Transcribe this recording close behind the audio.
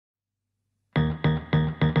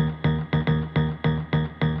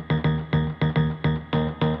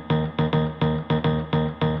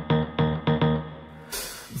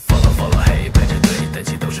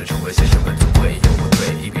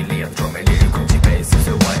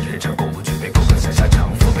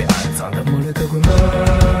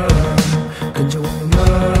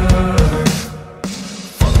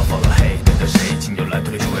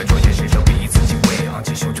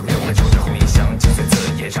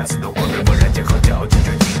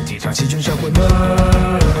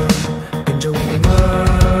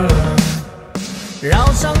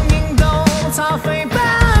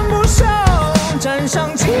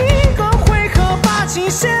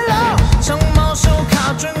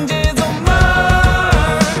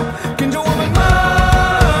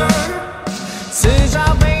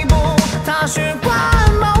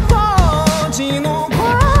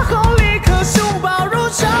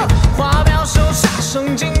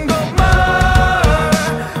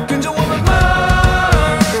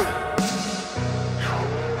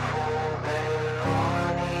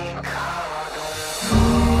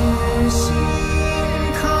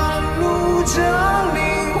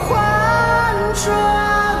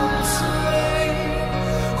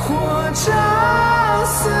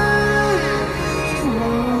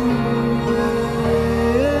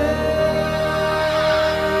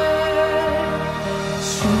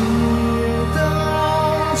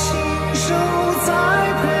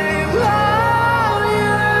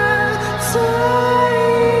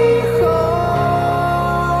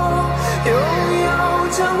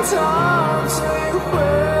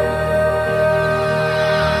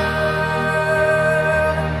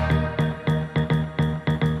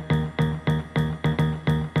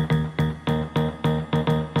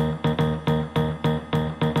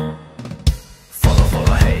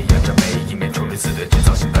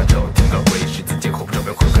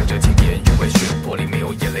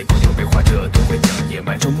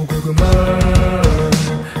百众目睽睽们，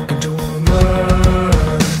跟着我们。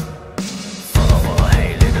放我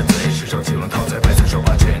黑烈的嘴，世上气龙套在白色手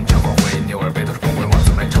把全场光辉，牛耳背都是风棍，王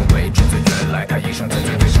子们成为纯粹。原来他一生在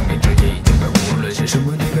最对生命之意，敬畏无论是什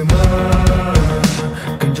么你们们，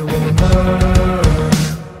跟着我们。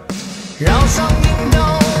绕场引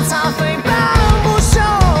逗，它飞奔不休，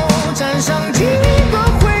战上几个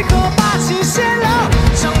回合霸气泄露，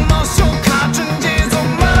长矛手卡准节奏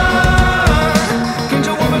们，跟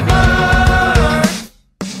着我们。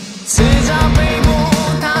刺扎背部，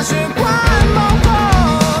它血管爆破，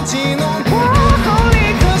激怒过后立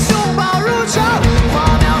刻凶暴如仇，花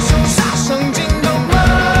镖手插上金钩们，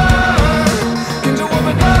跟着我们。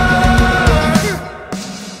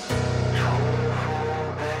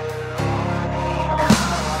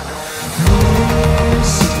野性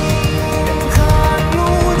坦露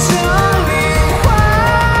着灵魂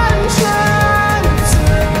纯粹，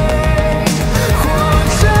或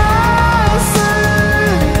者肆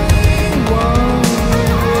意妄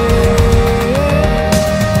为，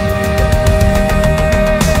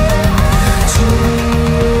直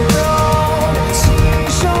到亲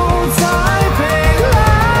手栽培了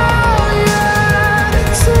原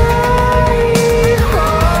罪以后，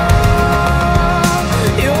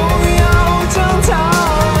又要将它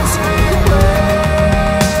摧毁。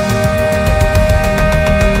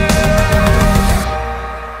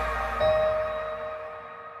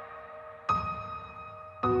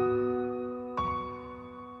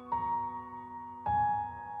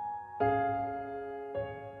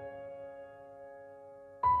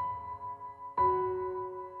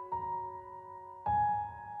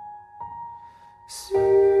See